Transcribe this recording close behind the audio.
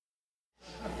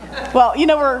Well,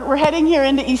 we're heading here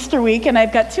into Easter week, and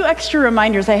I've got two extra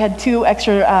reminders. I had two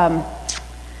extra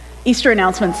Easter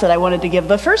announcements that I wanted to give.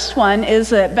 The first one is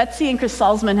that Betsy and Chris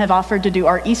Salzman have offered to do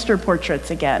our Easter portraits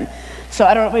again. So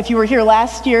I don't know if you were here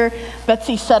last year,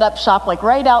 Betsy set up shop like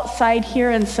right outside here,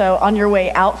 and so on your way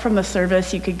out from the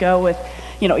service, you could go with,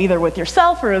 either with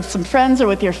yourself or with some friends or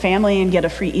with your family and get a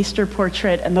free Easter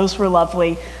portrait, and those were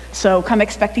lovely. So come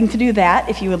expecting to do that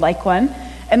if you would like one.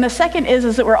 And the second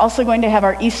is that we're also going to have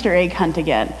our Easter egg hunt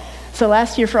again. So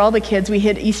last year for all the kids, we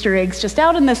hid Easter eggs just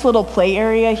out in this little play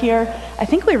area here. I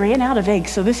think we ran out of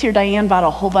eggs, so this year Diane bought a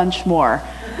whole bunch more.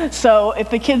 So if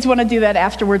the kids want to do that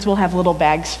afterwards, we'll have little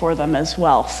bags for them as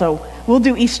well. So we'll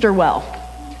do Easter well.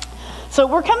 So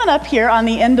we're coming up here on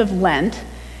the end of Lent,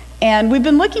 and we've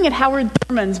been looking at Howard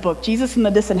Thurman's book, Jesus and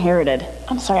the Disinherited.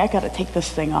 I'm sorry, I got to take this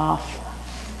thing off.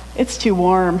 It's too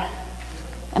warm,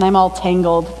 and I'm all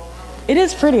tangled. It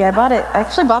is pretty. I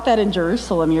actually bought that in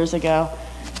Jerusalem years ago.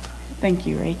 Thank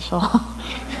you, Rachel.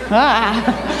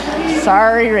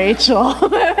 Sorry, Rachel.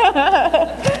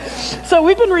 So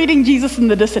we've been reading Jesus and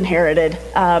the Disinherited.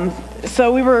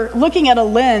 So we were looking at a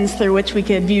lens through which we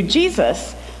could view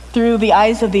Jesus through the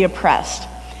eyes of the oppressed.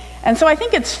 And so I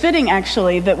think it's fitting,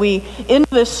 actually, that we end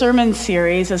this sermon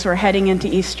series as we're heading into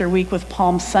Easter week with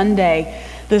Palm Sunday,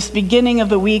 this beginning of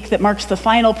the week that marks the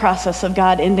final process of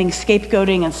God ending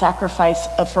scapegoating and sacrifice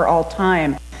for all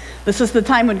time. This is the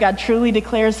time when God truly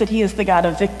declares that he is the God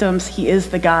of victims. He is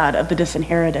the God of the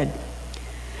disinherited.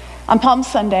 On Palm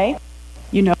Sunday,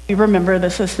 we remember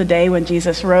this is the day when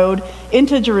Jesus rode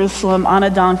into Jerusalem on a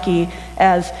donkey,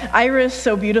 as Iris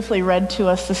so beautifully read to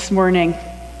us this morning.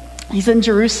 He's in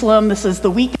Jerusalem. This is the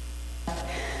week of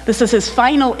death. This is his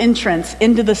final entrance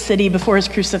into the city before his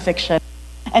crucifixion.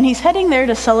 And he's heading there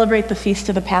to celebrate the Feast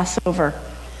of the Passover.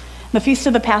 The Feast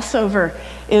of the Passover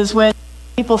is when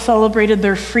people celebrated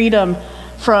their freedom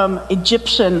from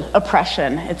Egyptian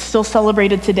oppression. It's still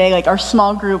celebrated today. Like our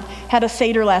small group had a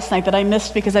Seder last night that I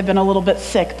missed because I've been a little bit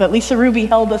sick, but Lisa Ruby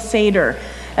held a Seder,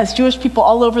 as Jewish people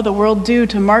all over the world do,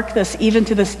 to mark this even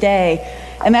to this day.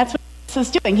 And that's what Jesus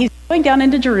is doing. He's going down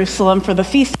into Jerusalem for the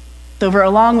Feast of the Passover,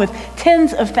 along with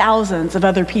tens of thousands of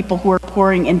other people who are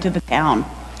pouring into the town.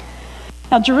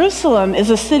 Now, Jerusalem is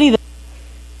a city that's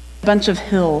a bunch of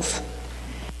hills.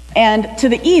 And to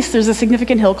the east, there's a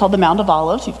significant hill called the Mount of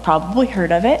Olives. You've probably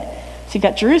heard of it. So you've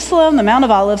got Jerusalem, the Mount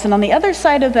of Olives, and on the other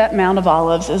side of that Mount of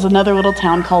Olives is another little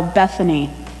town called Bethany.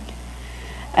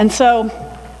 And so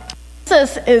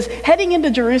Jesus is heading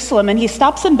into Jerusalem, and he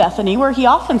stops in Bethany, where he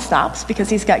often stops because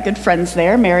he's got good friends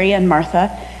there, Mary and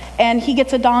Martha, and he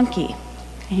gets a donkey.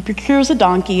 He procures a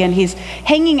donkey, and he's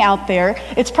hanging out there.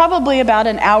 It's probably about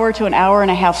an hour to an hour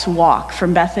and a half's walk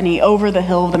from Bethany over the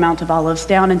hill of the Mount of Olives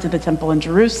down into the temple in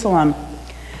Jerusalem.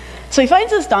 So he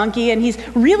finds this donkey, and he's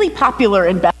really popular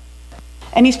in Bethany.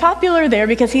 And he's popular there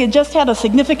because he had just had a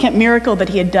significant miracle that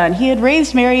he had done. He had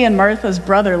raised Mary and Martha's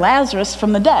brother Lazarus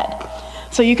from the dead.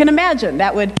 So you can imagine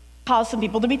that would cause some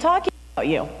people to be talking about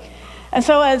you. And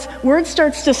so as word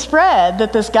starts to spread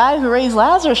that this guy who raised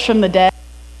Lazarus from the dead,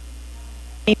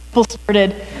 people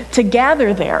started to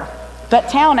gather there. That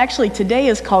town actually today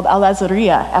is called Al-Azariah,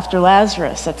 after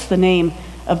Lazarus. That's the name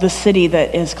of the city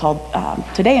that is called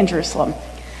today in Jerusalem.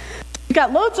 You've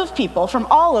got loads of people from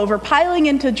all over piling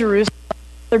into Jerusalem.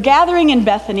 They're gathering in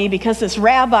Bethany because this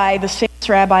famous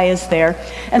rabbi is there.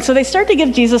 And so they start to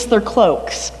give Jesus their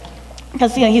cloaks.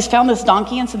 Because he's found this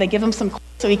donkey, and so they give him some cloaks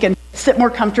so he can sit more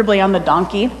comfortably on the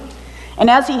donkey. And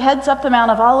as he heads up the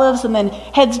Mount of Olives and then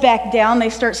heads back down, they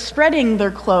start spreading their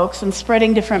cloaks and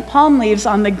spreading different palm leaves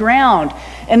on the ground.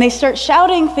 And they start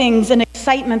shouting things in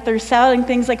excitement. They're shouting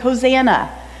things like, Hosanna,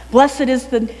 blessed is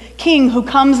the King who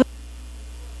comes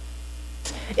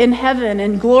in heaven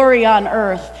and glory on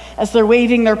earth, as they're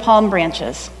waving their palm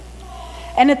branches.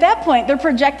 And at that point, they're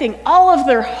projecting all of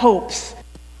their hopes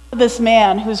on this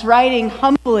man who's riding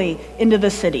humbly into the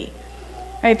city.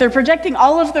 Right? They're projecting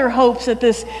all of their hopes that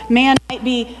this man might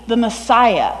be the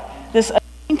Messiah, this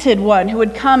anointed one who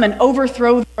would come and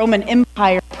overthrow the Roman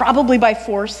Empire, probably by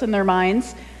force in their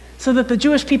minds, so that the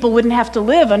Jewish people wouldn't have to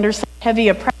live under such heavy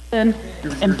oppression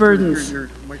and burdens.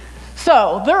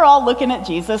 So they're all looking at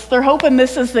Jesus. They're hoping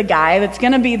this is the guy that's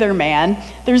going to be their man.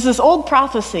 There's this old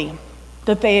prophecy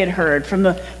that they had heard from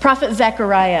the prophet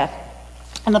Zechariah.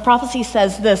 And the prophecy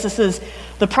says this is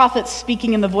the prophet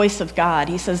speaking in the voice of God.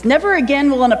 He says, "Never again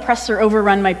will an oppressor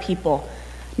overrun my people.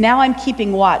 Now I'm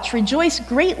keeping watch. Rejoice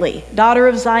greatly, daughter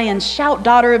of Zion. Shout,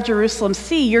 daughter of Jerusalem.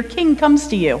 See, your king comes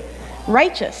to you,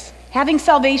 righteous, having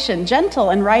salvation,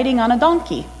 gentle, and riding on a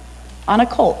donkey, on a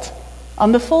colt,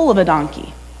 on the foal of a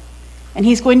donkey." And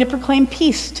he's going to proclaim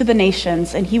peace to the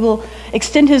nations, and he will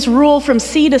extend his rule from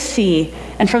sea to sea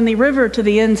and from the river to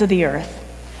the ends of the earth.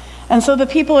 And so the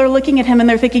people are looking at him and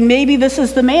they're thinking, maybe this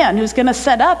is the man who's going to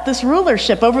set up this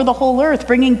rulership over the whole earth,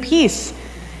 bringing peace.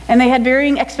 And they had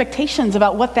varying expectations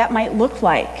about what that might look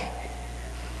like.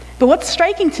 But what's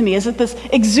striking to me is that this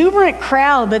exuberant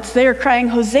crowd that's there crying,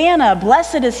 Hosanna,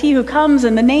 blessed is he who comes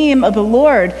in the name of the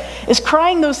Lord, is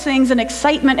crying those things in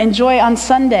excitement and joy on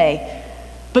Sunday.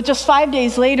 But just 5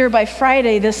 days later, by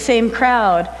Friday, this same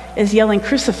crowd is yelling,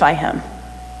 crucify him,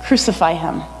 crucify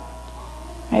him.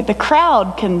 Right? The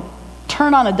crowd can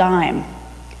turn on a dime.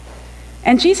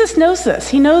 And Jesus knows this.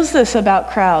 He knows this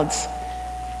about crowds.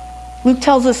 Luke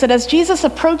tells us that as Jesus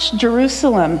approached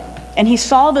Jerusalem and he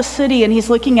saw the city and he's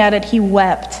looking at it, he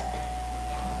wept.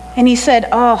 And he said,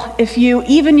 oh, if you,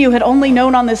 even you, had only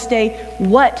known on this day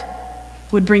what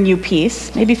would bring you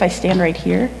peace. Maybe if I stand right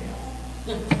here.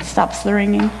 Stops the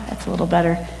ringing. That's a little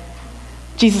better.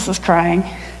 Jesus is crying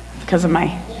because of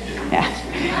my,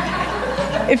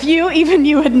 If you, even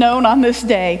you, had known on this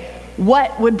day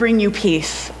what would bring you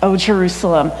peace, O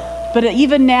Jerusalem, but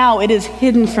even now it is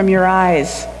hidden from your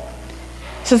eyes.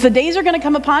 It says the days are going to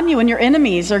come upon you and your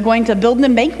enemies are going to build an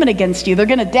embankment against you. They're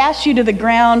going to dash you to the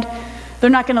ground. They're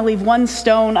not going to leave one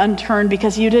stone unturned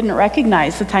because you didn't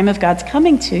recognize the time of God's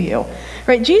coming to you.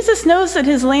 Right? Jesus knows that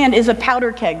his land is a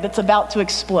powder keg that's about to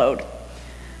explode.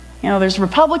 You know, there's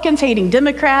Republicans hating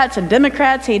Democrats and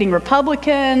Democrats hating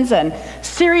Republicans and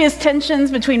serious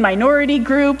tensions between minority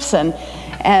groups and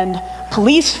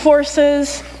police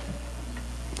forces.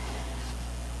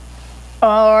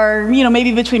 Or,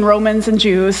 maybe between Romans and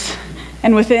Jews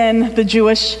and within the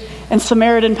Jewish and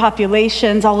Samaritan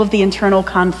populations, all of the internal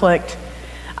conflict.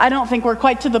 I don't think we're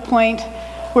quite to the point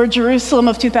where Jerusalem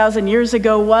of 2,000 years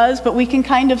ago was, but we can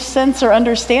kind of sense or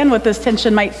understand what this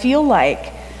tension might feel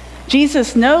like.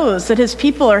 Jesus knows that his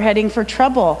people are heading for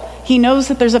trouble. He knows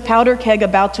that there's a powder keg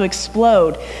about to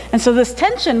explode. And so this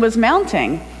tension was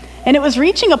mounting. And it was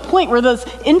reaching a point where those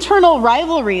internal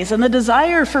rivalries and the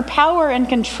desire for power and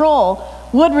control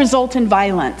would result in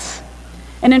violence.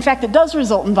 And in fact, it does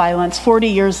result in violence 40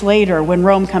 years later when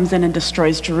Rome comes in and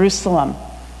destroys Jerusalem.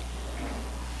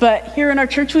 But here in our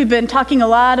church, we've been talking a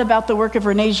lot about the work of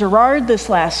René Girard this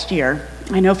last year.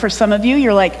 I know for some of you,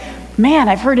 you're like, man,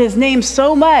 I've heard his name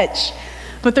so much.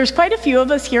 But there's quite a few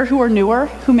of us here who are newer,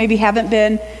 who maybe haven't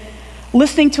been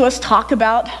listening to us talk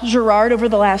about Girard over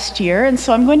the last year. And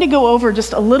so I'm going to go over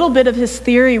just a little bit of his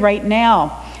theory right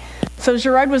now. So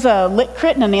Girard was a lit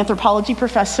crit and an anthropology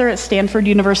professor at Stanford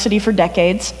University for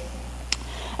decades.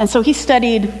 And so he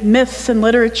studied myths and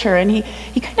literature, and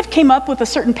he kind of came up with a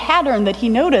certain pattern that he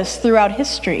noticed throughout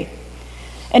history.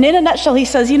 And in a nutshell, he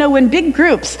says, when big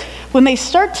groups, when they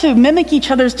start to mimic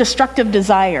each other's destructive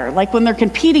desire, like when they're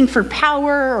competing for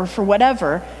power or for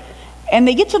whatever, and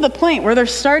they get to the point where they're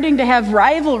starting to have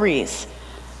rivalries,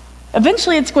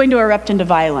 eventually it's going to erupt into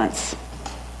violence.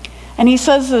 And he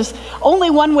says there's only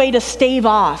one way to stave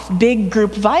off big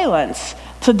group violence,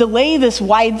 to delay this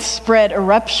widespread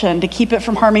eruption, to keep it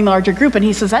from harming the larger group. And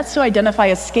he says that's to identify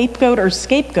a scapegoat or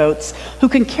scapegoats who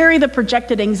can carry the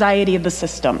projected anxiety of the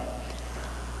system.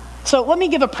 So let me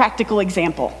give a practical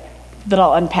example that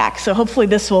I'll unpack. So hopefully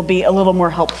this will be a little more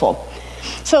helpful.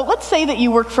 So let's say that you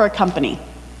work for a company.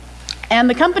 And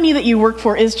the company that you work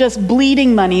for is just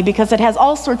bleeding money because it has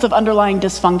all sorts of underlying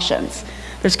dysfunctions.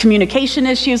 There's communication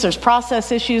issues, there's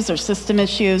process issues, there's system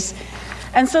issues.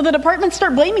 And so the departments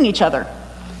start blaming each other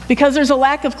because there's a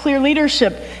lack of clear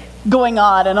leadership going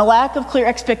on and a lack of clear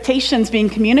expectations being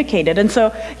communicated. And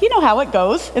so you know how it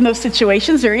goes in those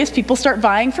situations. Various people start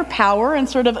vying for power and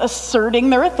sort of asserting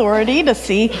their authority to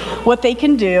see what they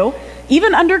can do,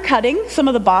 even undercutting some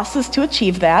of the bosses to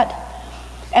achieve that.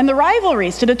 And the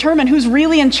rivalries to determine who's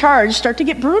really in charge start to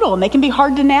get brutal, and they can be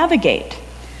hard to navigate.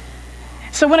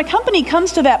 So when a company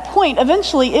comes to that point,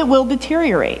 eventually it will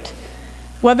deteriorate,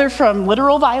 whether from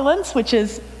literal violence, which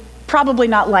is probably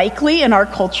not likely in our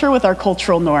culture with our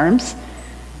cultural norms,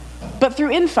 but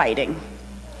through infighting.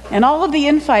 And all of the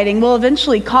infighting will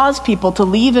eventually cause people to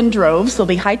leave in droves. There'll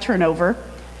be high turnover,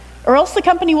 or else the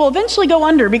company will eventually go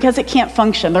under because it can't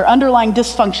function. Their underlying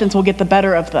dysfunctions will get the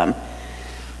better of them.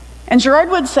 And Girard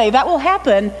would say that will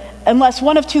happen unless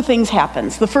one of two things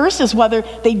happens. The first is whether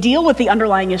they deal with the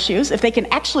underlying issues, if they can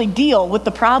actually deal with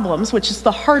the problems, which is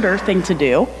the harder thing to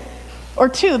do, or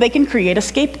two, they can create a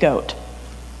scapegoat.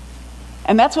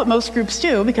 And that's what most groups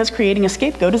do, because creating a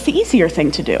scapegoat is the easier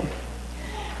thing to do.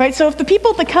 Right? So if the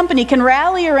people at the company can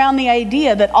rally around the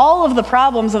idea that all of the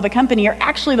problems of the company are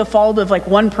actually the fault of like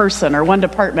one person or one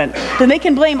department, then they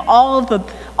can blame all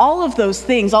of those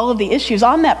things, all of the issues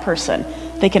on that person.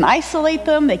 they can isolate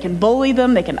them, they can bully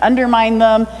them, they can undermine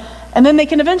them, and then they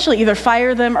can eventually either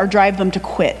fire them or drive them to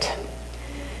quit.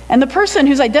 And the person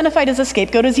who's identified as a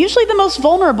scapegoat is usually the most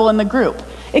vulnerable in the group.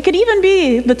 It could even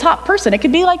be the top person. It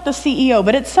could be like the CEO,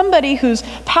 but it's somebody whose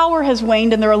power has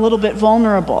waned and they're a little bit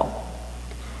vulnerable.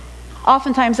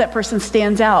 Oftentimes that person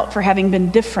stands out for having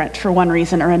been different for one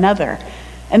reason or another,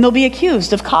 and they'll be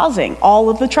accused of causing all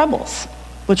of the troubles,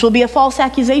 which will be a false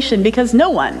accusation because no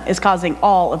one is causing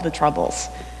all of the troubles.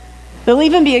 They'll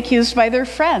even be accused by their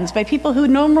friends, by people who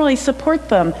normally support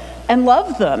them and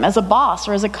love them as a boss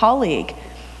or as a colleague.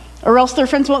 Or else their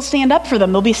friends won't stand up for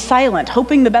them. They'll be silent,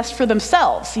 hoping the best for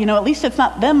themselves. At least it's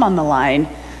not them on the line.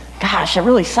 Gosh, it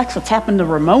really sucks what's happened to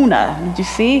Ramona. Did you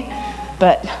see?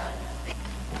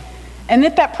 And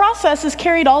if that process is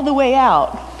carried all the way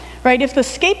out, right? If the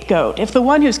scapegoat, if the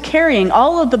one who's carrying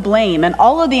all of the blame and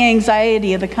all of the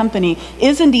anxiety of the company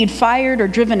is indeed fired or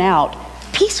driven out,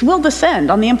 peace will descend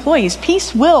on the employees.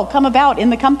 Peace will come about in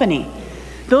the company.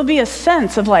 There'll be a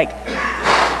sense of like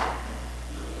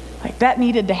that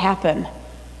needed to happen.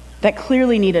 That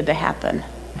clearly needed to happen.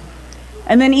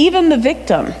 And then even the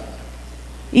victim,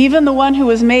 even the one who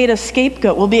was made a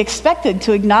scapegoat, will be expected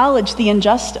to acknowledge the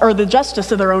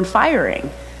justice of their own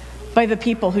firing by the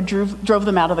people who drove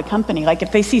them out of the company. Like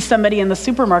if they see somebody in the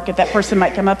supermarket, that person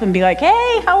might come up and be like,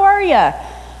 "Hey, how are you?"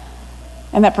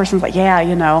 And that person's like,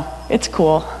 "Yeah, it's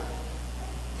cool."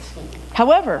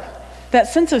 However, that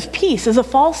sense of peace is a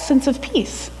false sense of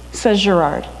peace, says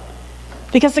Girard,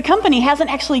 because the company hasn't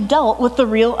actually dealt with the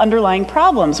real underlying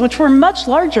problems, which were much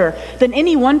larger than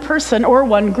any one person or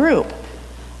one group.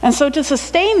 And so to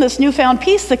sustain this newfound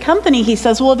peace, the company, he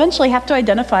says, will eventually have to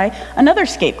identify another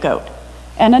scapegoat,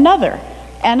 and another,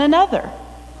 and another.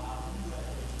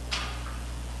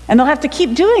 And they'll have to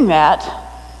keep doing that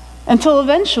until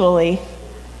eventually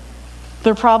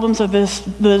their problems of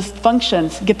those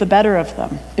functions get the better of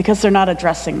them because they're not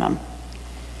addressing them.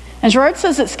 And Girard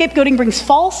says that scapegoating brings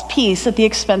false peace at the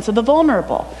expense of the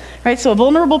vulnerable, right? So a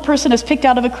vulnerable person is picked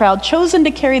out of a crowd, chosen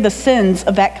to carry the sins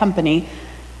of that company,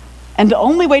 and the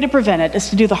only way to prevent it is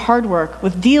to do the hard work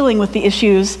with dealing with the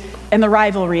issues and the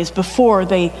rivalries before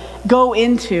they go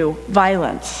into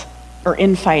violence or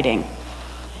infighting.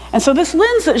 And so this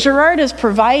lens that Girard has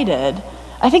provided,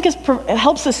 I think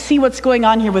helps us see what's going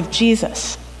on here with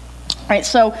Jesus. Right,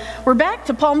 so we're back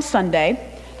to Palm Sunday.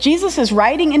 Jesus is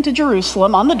riding into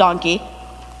Jerusalem on the donkey.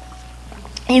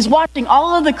 He's watching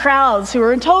all of the crowds who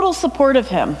are in total support of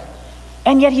him,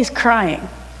 and yet he's crying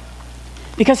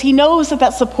because he knows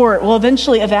that support will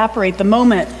eventually evaporate the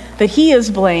moment that he is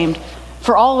blamed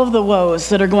for all of the woes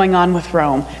that are going on with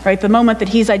Rome, right? The moment that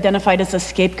he's identified as a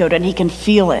scapegoat and he can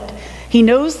feel it. He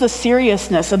knows the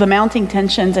seriousness of the mounting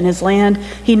tensions in his land.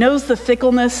 He knows the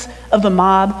fickleness of the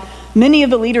mob. Many of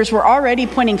the leaders were already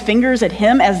pointing fingers at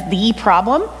him as the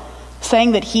problem,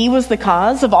 saying that he was the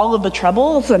cause of all of the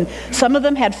troubles. And some of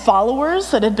them had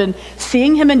followers that had been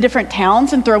seeing him in different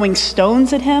towns and throwing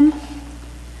stones at him.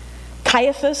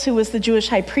 Caiaphas, who was the Jewish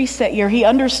high priest that year, he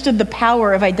understood the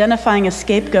power of identifying a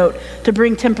scapegoat to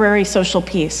bring temporary social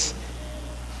peace.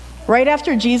 Right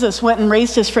after Jesus went and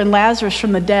raised his friend Lazarus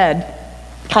from the dead,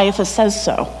 Caiaphas says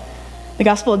so. The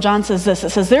Gospel of John says this.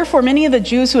 It says, "Therefore many of the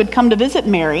Jews who had come to visit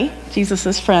Mary,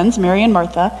 Jesus' friends, Mary and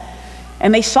Martha,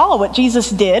 and they saw what Jesus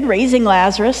did, raising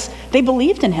Lazarus, they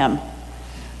believed in him.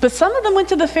 But some of them went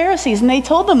to the Pharisees and they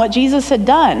told them what Jesus had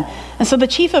done. And so the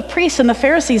chief of priests and the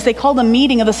Pharisees, they called a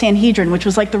meeting of the Sanhedrin, which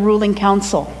was like the ruling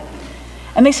council.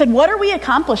 And they said, 'What are we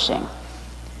accomplishing?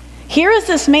 Here is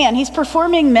this man, he's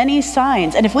performing many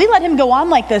signs. And if we let him go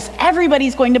on like this,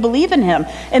 everybody's going to believe in him.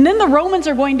 And then the Romans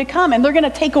are going to come and they're going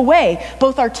to take away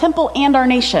both our temple and our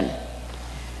nation.'"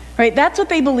 Right? That's what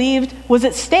they believed was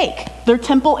at stake, their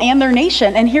temple and their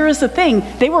nation. And here is the thing,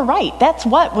 they were right. That's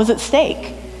what was at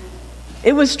stake.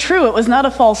 It was true. It was not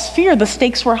a false fear. The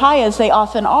stakes were high, as they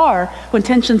often are when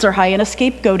tensions are high in a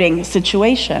scapegoating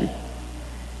situation.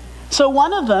 So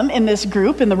one of them in this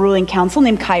group, in the ruling council,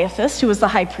 named Caiaphas, who was the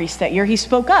high priest that year, he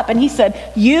spoke up and he said,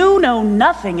 "You know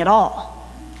nothing at all.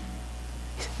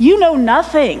 You know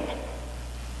nothing.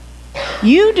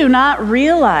 You do not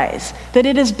realize that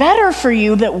it is better for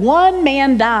you that one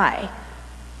man die.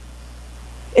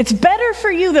 It's better for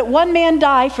you that one man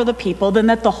die for the people than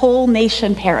that the whole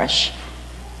nation perish."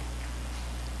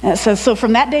 And it says, so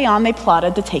from that day on, they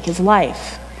plotted to take his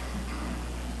life.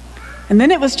 And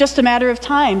then it was just a matter of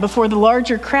time before the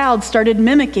larger crowd started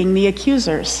mimicking the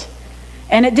accusers.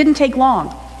 And it didn't take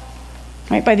long.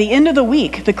 Right? By the end of the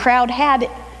week, the crowd had,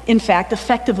 in fact,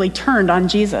 effectively turned on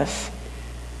Jesus.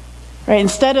 Right?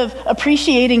 Instead of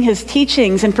appreciating his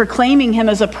teachings and proclaiming him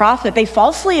as a prophet, they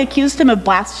falsely accused him of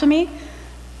blasphemy,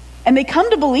 And they come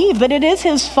to believe that it is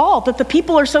his fault that the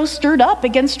people are so stirred up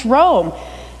against Rome.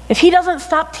 If he doesn't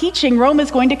stop teaching, Rome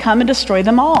is going to come and destroy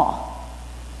them all.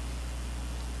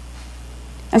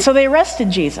 And so they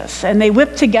arrested Jesus, and they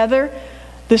whipped together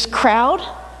this crowd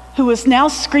who was now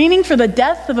screaming for the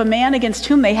death of a man against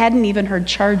whom they hadn't even heard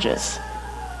charges.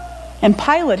 And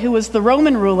Pilate, who was the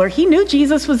Roman ruler, he knew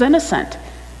Jesus was innocent.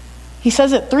 He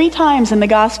says it 3 times in the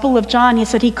Gospel of John. He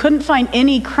said he couldn't find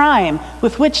any crime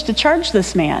with which to charge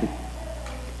this man.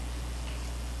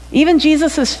 Even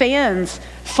Jesus' fans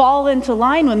fall into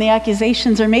line when the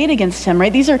accusations are made against him,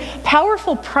 right? These are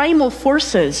powerful primal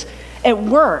forces at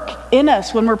work in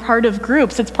us when we're part of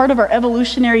groups. It's part of our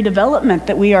evolutionary development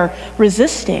that we are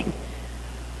resisting.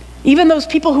 Even those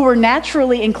people who are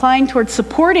naturally inclined towards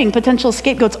supporting potential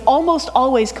scapegoats almost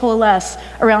always coalesce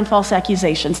around false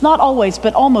accusations. Not always,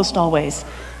 but almost always.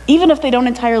 Even if they don't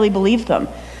entirely believe them.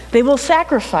 They will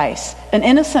sacrifice an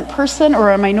innocent person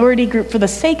or a minority group for the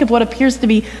sake of what appears to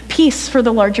be peace for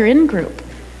the larger in-group.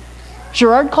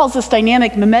 Girard calls this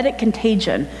dynamic mimetic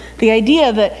contagion. The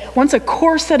idea that once a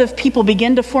core set of people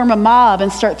begin to form a mob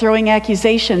and start throwing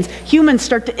accusations, humans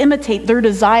start to imitate their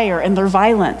desire and their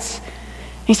violence.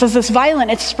 He says this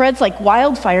violence, it spreads like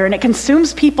wildfire and it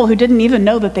consumes people who didn't even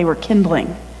know that they were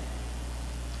kindling.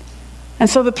 And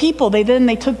so the people,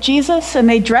 they took Jesus and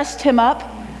they dressed him up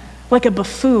like a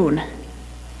buffoon.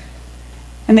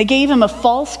 And they gave him a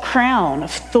false crown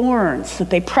of thorns that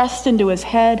they pressed into his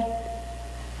head.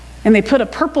 And they put a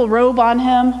purple robe on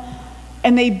him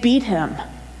and they beat him.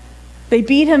 They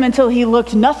beat him until he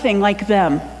looked nothing like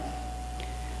them.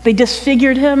 They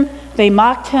disfigured him, they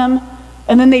mocked him,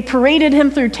 and then they paraded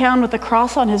him through town with a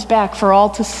cross on his back for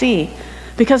all to see.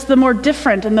 Because the more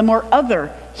different and the more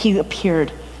other he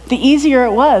appeared, the easier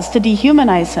it was to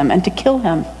dehumanize him and to kill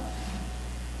him.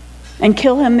 And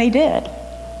kill him they did.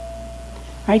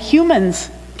 Right?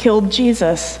 Humans killed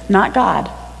Jesus, not God.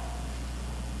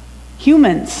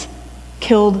 Humans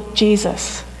killed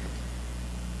Jesus.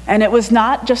 And it was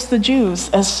not just the Jews,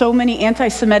 as so many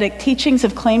anti-Semitic teachings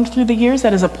have claimed through the years,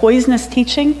 that is a poisonous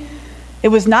teaching. It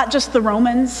was not just the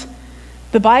Romans.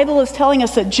 The Bible is telling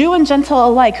us that Jew and Gentile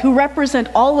alike, who represent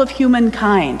all of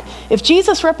humankind, if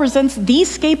Jesus represents the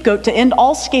scapegoat to end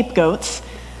all scapegoats,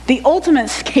 the ultimate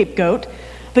scapegoat,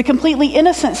 the completely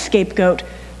innocent scapegoat,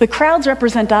 the crowds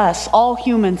represent us, all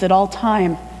humans at all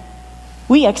time.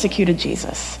 We executed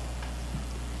Jesus.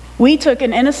 We took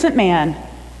an innocent man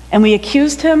and we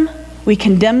accused him, we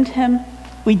condemned him,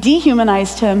 we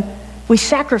dehumanized him, we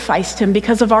sacrificed him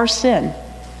because of our sin.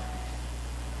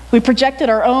 We projected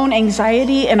our own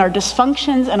anxiety and our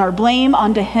dysfunctions and our blame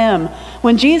onto him.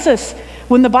 When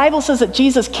the Bible says that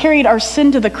Jesus carried our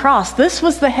sin to the cross, this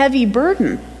was the heavy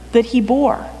burden that he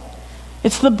bore.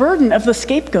 It's the burden of the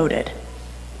scapegoated.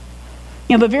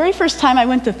 You know, the very first time I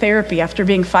went to therapy after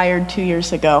being fired 2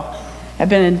 years ago, I've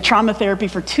been in trauma therapy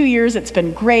for 2 years. It's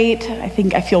been great. I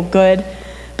think I feel good.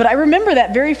 But I remember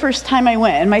that very first time I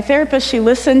went, and my therapist, she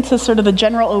listened to sort of the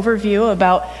general overview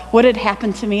about what had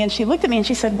happened to me, and she looked at me and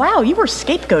she said, "Wow, you were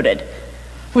scapegoated,"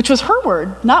 which was her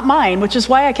word, not mine, which is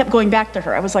why I kept going back to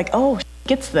her. I was like, oh, she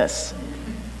gets this.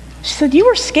 She said, "You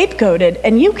were scapegoated,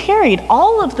 and you carried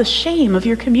all of the shame of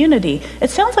your community.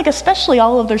 It sounds like especially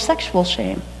all of their sexual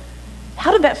shame.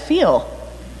 How did that feel?"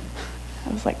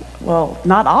 I was like, well,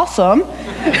 not awesome.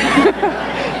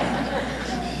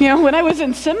 You know, when I was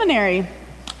in seminary,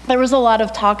 there was a lot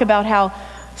of talk about how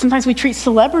sometimes we treat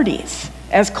celebrities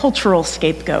as cultural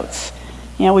scapegoats.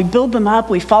 You know, we build them up,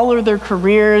 we follow their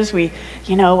careers, we,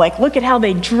 look at how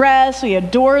they dress, we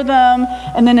adore them,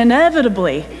 and then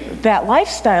inevitably, that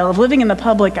lifestyle of living in the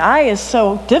public eye is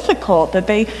so difficult that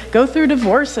they go through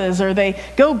divorces or they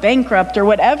go bankrupt or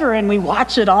whatever, and we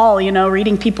watch it all,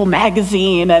 reading People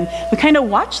magazine, and we kind of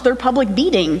watch their public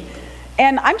beating.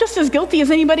 And I'm just as guilty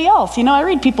as anybody else. I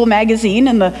read People magazine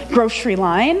in the grocery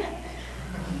line.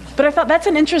 But I thought that's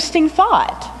an interesting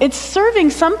thought. It's serving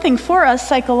something for us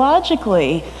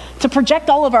psychologically to project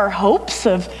all of our hopes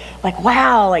of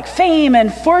fame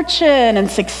and fortune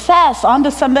and success onto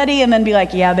somebody and then be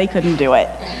like, yeah, they couldn't do it.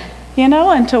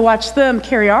 And to watch them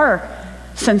carry our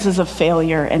senses of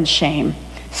failure and shame.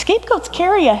 Scapegoats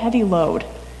carry a heavy load.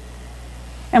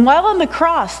 And while on the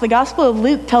cross, the Gospel of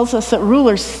Luke tells us that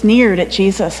rulers sneered at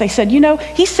Jesus. They said,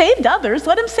 he saved others,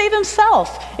 let him save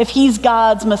himself. If he's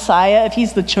God's Messiah, if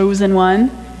he's the chosen one.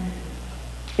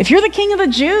 If you're the King of the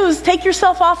Jews, take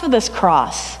yourself off of this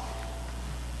cross.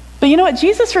 But you know what?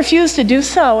 Jesus refused to do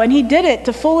so, and he did it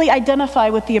to fully identify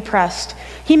with the oppressed.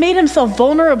 He made himself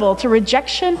vulnerable to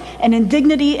rejection and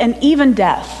indignity and even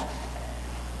death.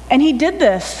 And he did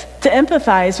this to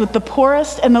empathize with the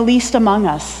poorest and the least among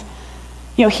us.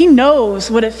 He knows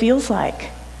what it feels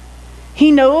like.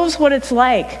 He knows what it's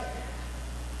like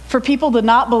for people to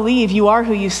not believe you are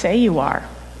who you say you are.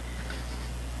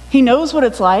 He knows what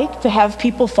it's like to have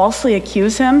people falsely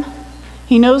accuse him.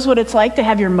 He knows what it's like to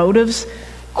have your motives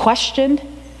questioned.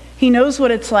 He knows what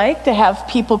it's like to have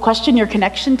people question your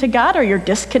connection to God or your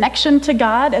disconnection to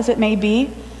God, as it may be.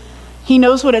 He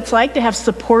knows what it's like to have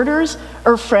supporters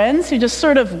or friends who just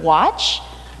sort of watch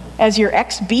as your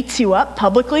ex beats you up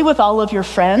publicly with all of your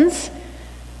friends.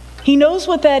 He knows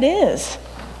what that is.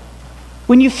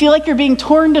 When you feel like you're being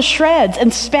torn to shreds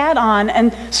and spat on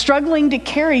and struggling to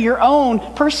carry your own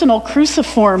personal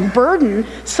cruciform burden,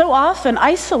 so often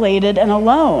isolated and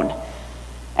alone.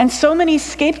 And so many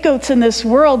scapegoats in this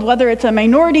world, whether it's a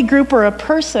minority group or a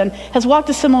person, has walked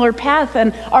a similar path.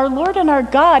 And our Lord and our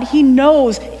God, He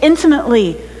knows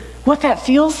intimately what that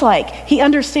feels like. He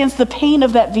understands the pain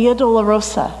of that Via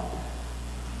Dolorosa.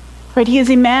 Right? He is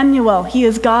Emmanuel. He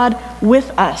is God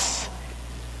with us.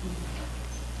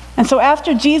 And so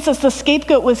after Jesus, the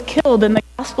scapegoat, was killed in the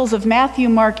Gospels of Matthew,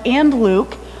 Mark, and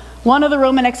Luke, one of the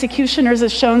Roman executioners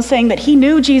is shown saying that he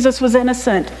knew Jesus was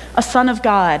innocent, a son of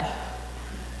God.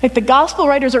 Like, the gospel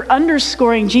writers are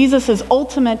underscoring Jesus'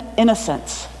 ultimate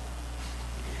innocence.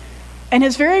 And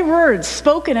his very words,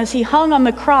 spoken as he hung on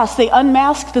the cross, they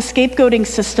unmask the scapegoating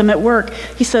system at work.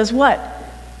 He says, what?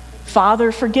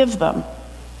 Father, forgive them.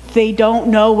 They don't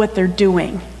know what they're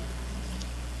doing.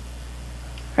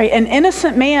 Right? An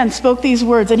innocent man spoke these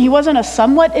words, and he wasn't a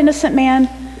somewhat innocent man.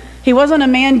 He wasn't a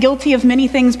man guilty of many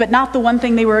things, but not the one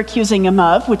thing they were accusing him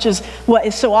of, which is what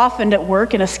is so often at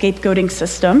work in a scapegoating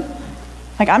system.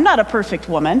 Like, I'm not a perfect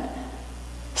woman.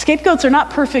 Scapegoats are not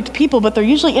perfect people, but they're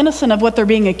usually innocent of what they're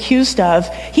being accused of.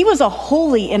 He was a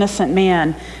wholly innocent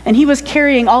man, and he was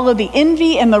carrying all of the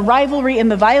envy and the rivalry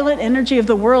and the violent energy of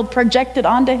the world projected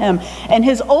onto him. And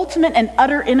his ultimate and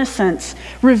utter innocence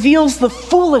reveals the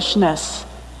foolishness,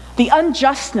 the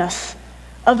unjustness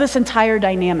of this entire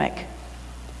dynamic.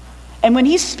 And when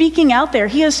he's speaking out there,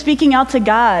 he is speaking out to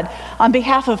God on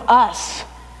behalf of us.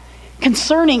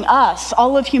 Concerning us,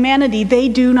 all of humanity, they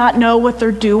do not know what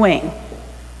they're doing.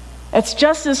 It's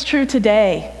just as true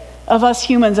today of us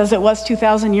humans as it was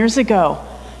 2,000 years ago.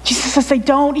 Jesus says they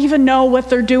don't even know what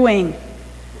they're doing.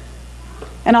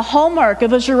 And a hallmark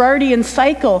of a Girardian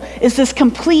cycle is this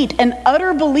complete and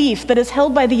utter belief that is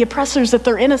held by the oppressors that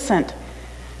they're innocent.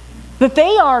 That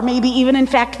they are maybe even in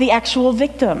fact the actual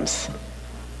victims.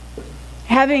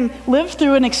 Having lived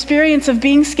through an experience of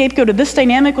being scapegoated, this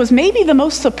dynamic was maybe the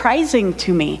most surprising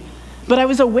to me. But I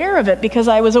was aware of it because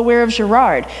I was aware of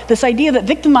Girard. This idea that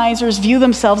victimizers view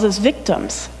themselves as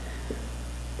victims.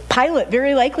 Pilate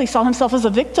very likely saw himself as a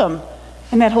victim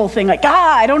in that whole thing. Like,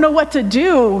 I don't know what to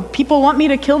do. People want me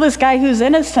to kill this guy who's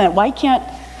innocent. Why can't,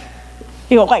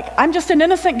 I'm just an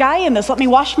innocent guy in this. Let me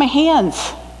wash my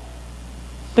hands.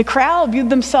 The crowd viewed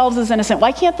themselves as innocent.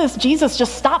 Why can't this Jesus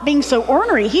just stop being so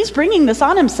ornery? He's bringing this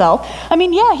on himself. I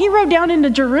mean, yeah, he rode down into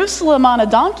Jerusalem on a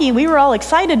donkey. We were all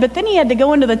excited, but then he had to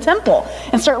go into the temple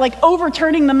and start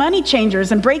overturning the money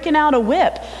changers and breaking out a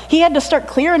whip. He had to start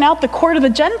clearing out the court of the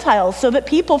Gentiles so that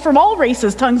people from all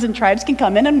races, tongues, and tribes can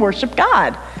come in and worship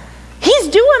God. He's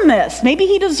doing this. Maybe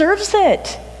he deserves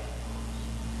it.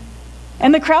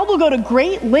 And the crowd will go to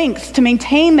great lengths to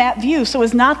maintain that view so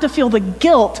as not to feel the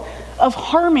guilt of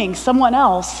harming someone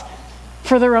else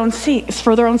for their own sake,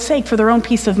 for their own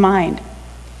peace of mind.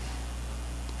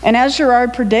 And as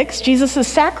Girard predicts, Jesus'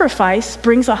 sacrifice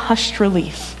brings a hushed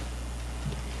relief.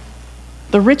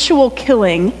 The ritual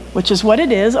killing, which is what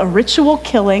it is, a ritual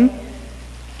killing,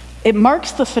 it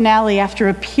marks the finale after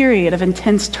a period of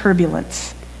intense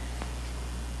turbulence.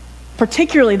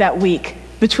 Particularly that week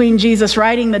between Jesus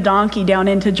riding the donkey down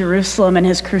into Jerusalem and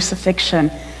his crucifixion.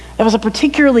 It was a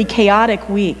particularly chaotic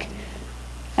week.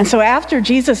 And so after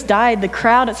Jesus died, the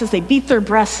crowd, it says they beat their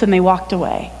breasts and they walked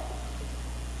away.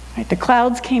 Right? The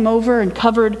clouds came over and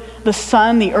covered the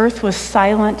sun. The earth was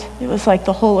silent. It was like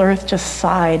the whole earth just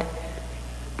sighed.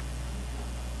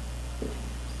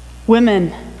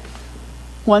 Women,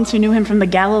 ones who knew him from the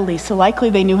Galilee, so likely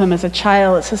they knew him as a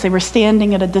child, it says they were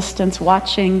standing at a distance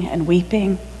watching and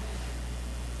weeping.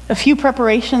 A few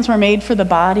preparations were made for the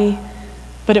body,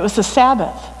 but it was the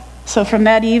Sabbath. So from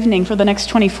that evening, for the next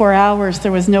 24 hours,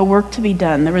 there was no work to be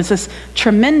done. There was this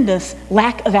tremendous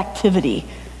lack of activity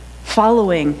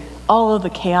following all of the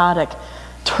chaotic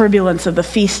turbulence of the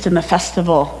feast and the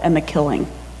festival and the killing.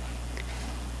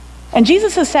 And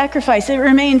Jesus' sacrifice, it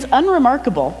remains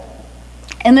unremarkable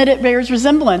in that it bears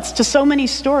resemblance to so many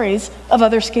stories of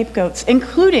other scapegoats,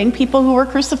 including people who were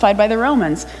crucified by the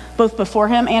Romans, both before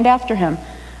him and after him.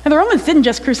 And the Romans didn't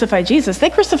just crucify Jesus,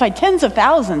 they crucified tens of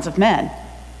thousands of men.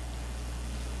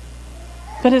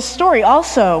 But his story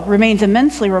also remains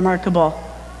immensely remarkable.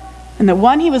 And that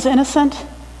one, he was innocent,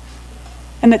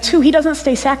 and that two, he doesn't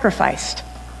stay sacrificed.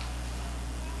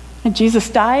 And Jesus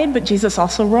died, but Jesus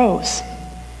also rose.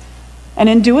 And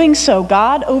in doing so,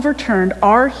 God overturned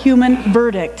our human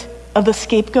verdict of the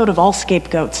scapegoat of all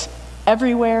scapegoats,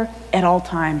 everywhere, at all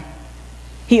time.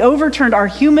 He overturned our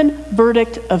human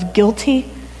verdict of guilty.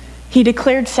 He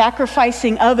declared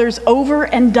sacrificing others over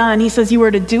and done. He says, you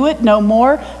are to do it no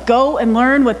more. Go and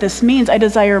learn what this means. I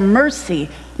desire mercy,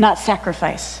 not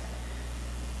sacrifice.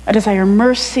 I desire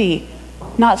mercy,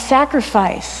 not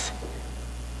sacrifice.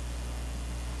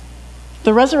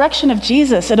 The resurrection of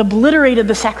Jesus, it obliterated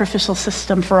the sacrificial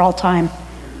system for all time.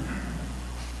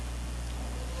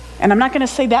 And I'm not going to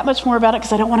say that much more about it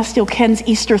because I don't want to steal Ken's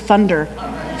Easter thunder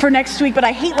for next week, but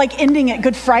I hate ending at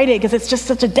Good Friday because it's just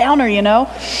such a downer, you know?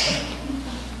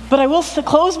 But I will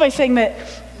close by saying that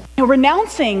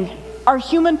renouncing our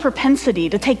human propensity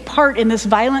to take part in this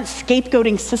violent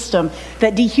scapegoating system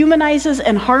that dehumanizes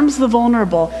and harms the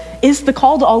vulnerable is the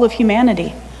call to all of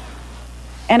humanity.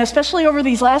 And especially over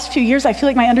these last few years, I feel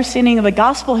like my understanding of the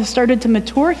gospel has started to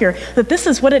mature here, that this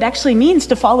is what it actually means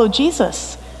to follow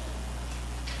Jesus.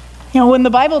 When the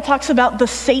Bible talks about the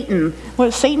Satan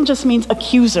just means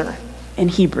accuser in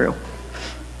Hebrew.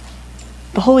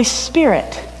 The Holy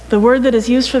Spirit, the word that is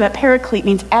used for that paraclete,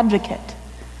 means advocate.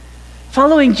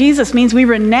 Following Jesus means we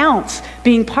renounce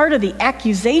being part of the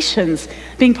accusations,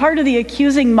 being part of the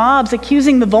accusing mobs,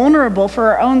 accusing the vulnerable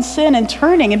for our own sin, and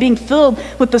turning and being filled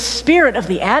with the spirit of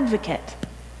the advocate.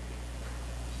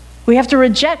 We have to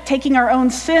reject taking our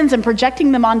own sins and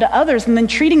projecting them onto others and then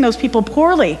treating those people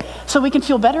poorly so we can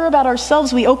feel better about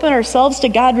ourselves. We open ourselves to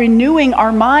God, renewing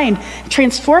our mind,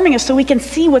 transforming us so we can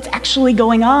see what's actually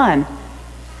going on.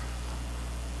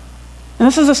 And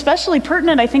this is especially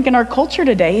pertinent, I think, in our culture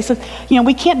today. He says,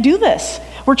 we can't do this.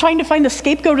 We're trying to find the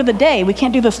scapegoat of the day. We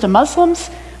can't do this to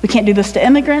Muslims. We can't do this to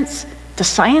immigrants, to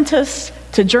scientists,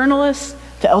 to journalists,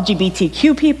 to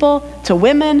LGBTQ people, to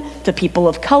women, to people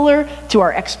of color, to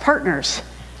our ex-partners,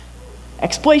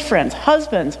 ex-boyfriends,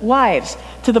 husbands, wives,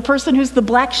 to the person who's the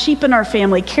black sheep in our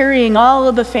family, carrying all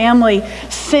of the family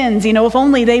sins. If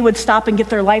only they would stop and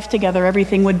get their life together,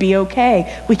 everything would be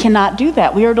okay. We cannot do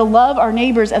that. We are to love our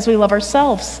neighbors as we love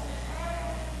ourselves.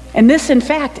 And this, in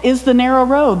fact, is the narrow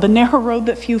road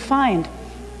that few find.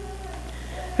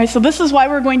 All right, so this is why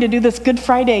we're going to do this Good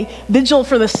Friday vigil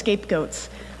for the scapegoats.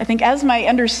 I think as my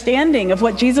understanding of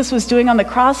what Jesus was doing on the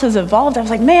cross has evolved, I was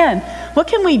like, man, what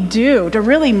can we do to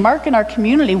really mark in our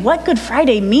community what Good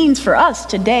Friday means for us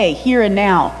today, here and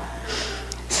now?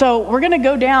 So we're going to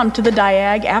go down to the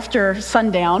Diag after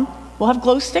sundown. We'll have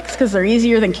glow sticks because they're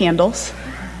easier than candles.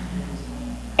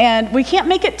 And we can't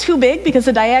make it too big because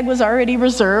the Diag was already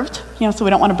reserved, so we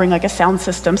don't want to bring a sound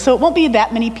system. So it won't be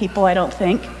that many people, I don't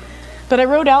think. But I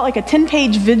wrote out a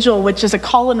 10-page vigil, which is a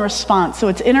call and response. So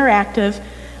it's interactive,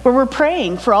 where we're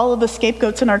praying for all of the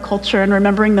scapegoats in our culture and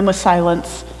remembering them with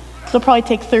silence. It'll probably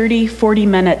take 30, 40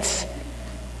 minutes.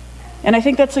 And I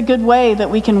think that's a good way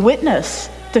that we can witness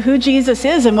to who Jesus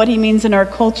is and what he means in our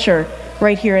culture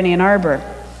right here in Ann Arbor.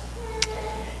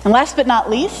 And last but not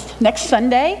least, next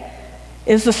Sunday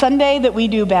is the Sunday that we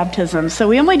do baptisms. So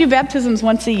we only do baptisms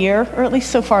once a year, or at least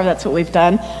so far that's what we've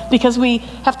done, because we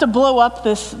have to blow up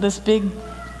this big,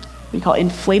 we call it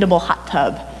inflatable hot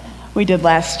tub we did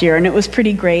last year, and it was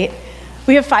pretty great.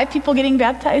 We have 5 people getting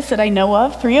baptized that I know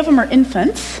of. 3 of them are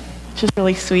infants, which is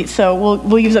really sweet. So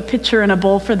we'll use a pitcher and a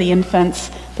bowl for the infants.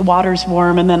 The water's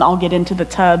warm, and then I'll get into the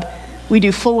tub. We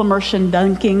do full immersion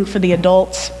dunking for the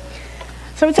adults.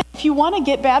 So I would say if you want to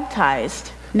get baptized,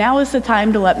 now is the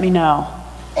time to let me know,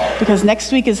 because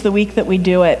next week is the week that we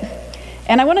do it.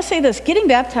 And I want to say this, getting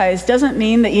baptized doesn't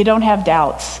mean that you don't have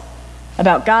doubts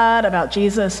about God, about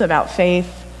Jesus, about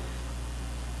faith.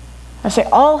 I say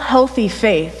all healthy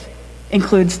faith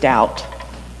includes doubt.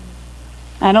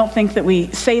 I don't think that we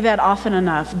say that often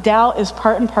enough. Doubt is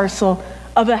part and parcel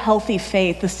of a healthy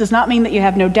faith. This does not mean that you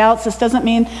have no doubts. This doesn't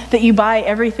mean that you buy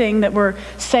everything that we're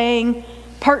saying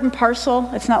part and parcel.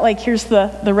 It's not like here's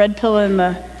the red pill and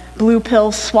the blue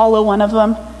pill, swallow one of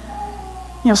them.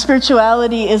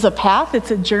 Spirituality is a path,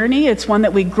 it's a journey, it's one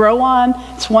that we grow on.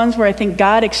 It's ones where I think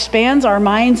God expands our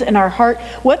minds and our heart.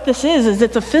 What this is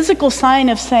it's a physical sign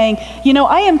of saying,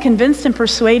 I am convinced and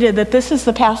persuaded that this is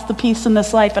the path to peace in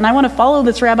this life, and I want to follow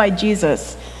this Rabbi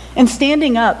Jesus, and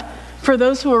standing up for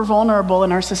those who are vulnerable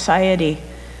in our society.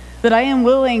 That I am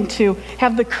willing to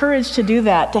have the courage to do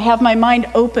that, to have my mind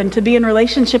open, to be in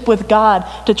relationship with God,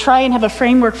 to try and have a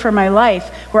framework for my life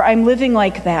where I'm living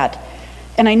like that.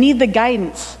 And I need the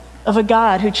guidance of a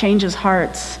God who changes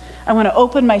hearts. I want to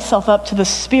open myself up to the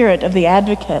spirit of the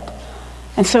advocate.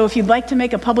 And so if you'd like to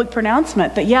make a public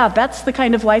pronouncement that, yeah, that's the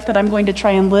kind of life that I'm going to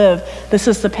try and live, this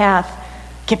is the path,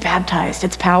 get baptized.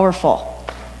 It's powerful.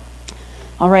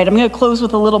 All right, I'm going to close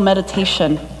with a little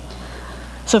meditation.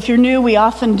 So if you're new, we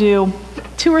often do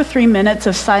 2 or 3 minutes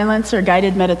of silence or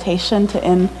guided meditation to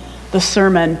end the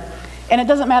sermon. And it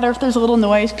doesn't matter if there's a little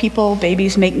noise, people,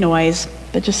 babies make noise,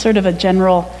 but just sort of a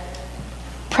general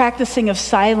practicing of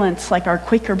silence like our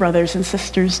Quaker brothers and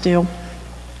sisters do.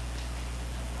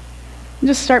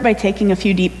 Just start by taking a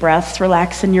few deep breaths,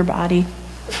 relax in your body.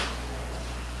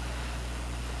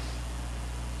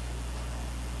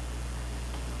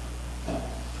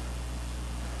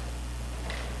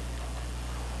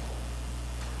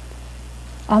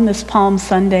 On this Palm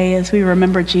Sunday, as we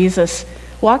remember Jesus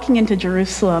walking into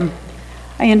Jerusalem,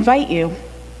 I invite you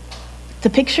to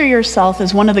picture yourself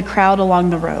as one of the crowd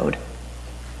along the road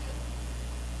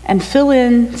and fill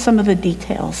in some of the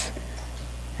details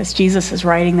as Jesus is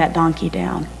riding that donkey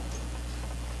down.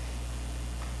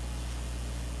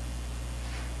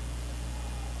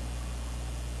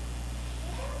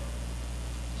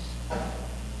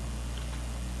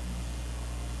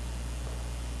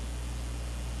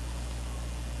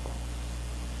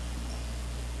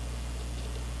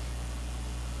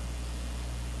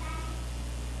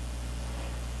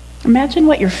 Imagine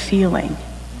what you're feeling.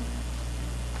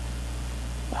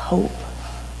 Hope,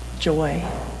 joy.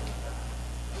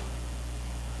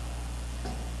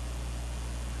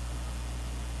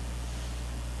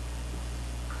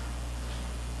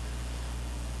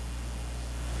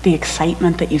 The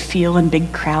excitement that you feel in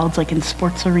big crowds like in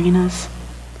sports arenas.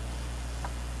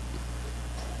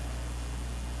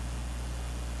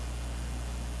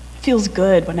 It feels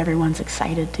good when everyone's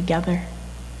excited together.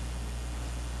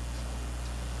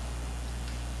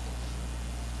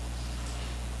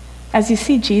 As you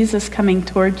see Jesus coming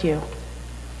toward you,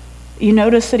 you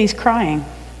notice that he's crying.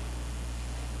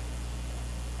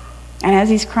 And as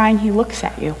he's crying, he looks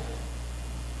at you.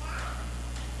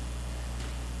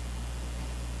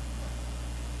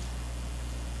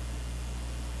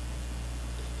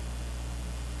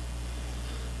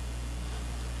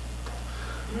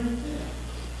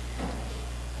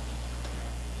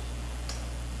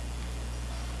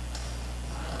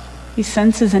 He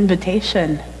sends his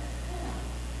invitation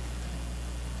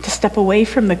to step away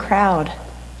from the crowd.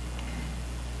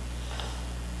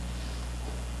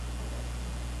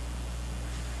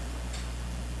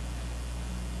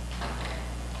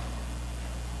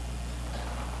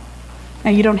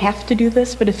 Now, you don't have to do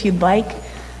this, but if you'd like,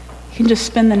 you can just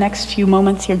spend the next few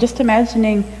moments here just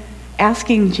imagining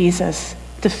asking Jesus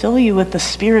to fill you with the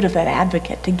spirit of that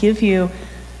advocate, to give you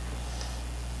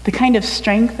the kind of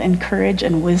strength and courage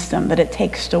and wisdom that it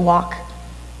takes to walk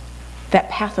that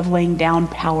path of laying down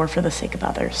power for the sake of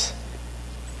others.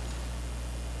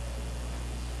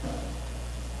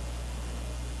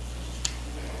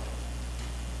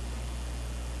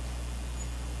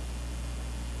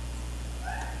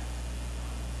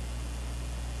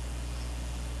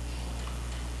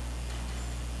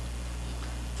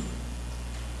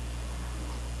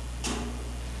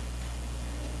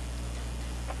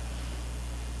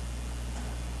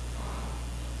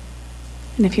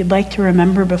 And if you'd like to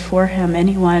remember before him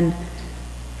anyone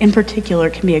in particular,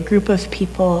 it can be a group of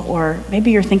people, or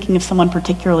maybe you're thinking of someone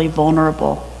particularly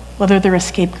vulnerable, whether they're a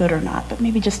scapegoat or not, but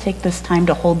maybe just take this time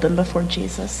to hold them before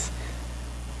Jesus.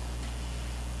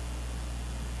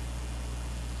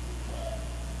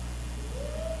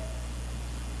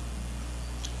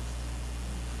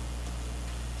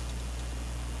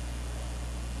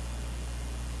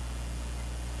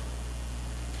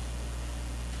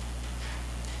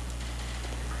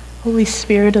 Holy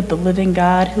Spirit of the living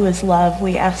God, who is love,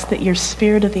 we ask that your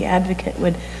spirit of the advocate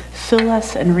would fill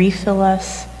us and refill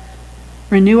us,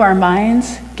 renew our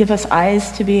minds, give us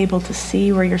eyes to be able to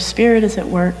see where your spirit is at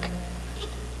work.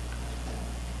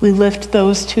 We lift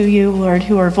those to you, Lord,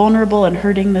 who are vulnerable and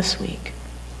hurting this week.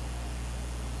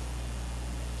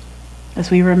 As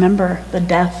we remember the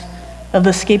death of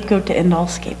the scapegoat to end all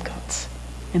scapegoats.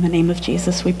 In the name of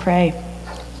Jesus we pray.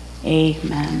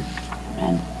 Amen.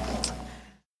 Amen.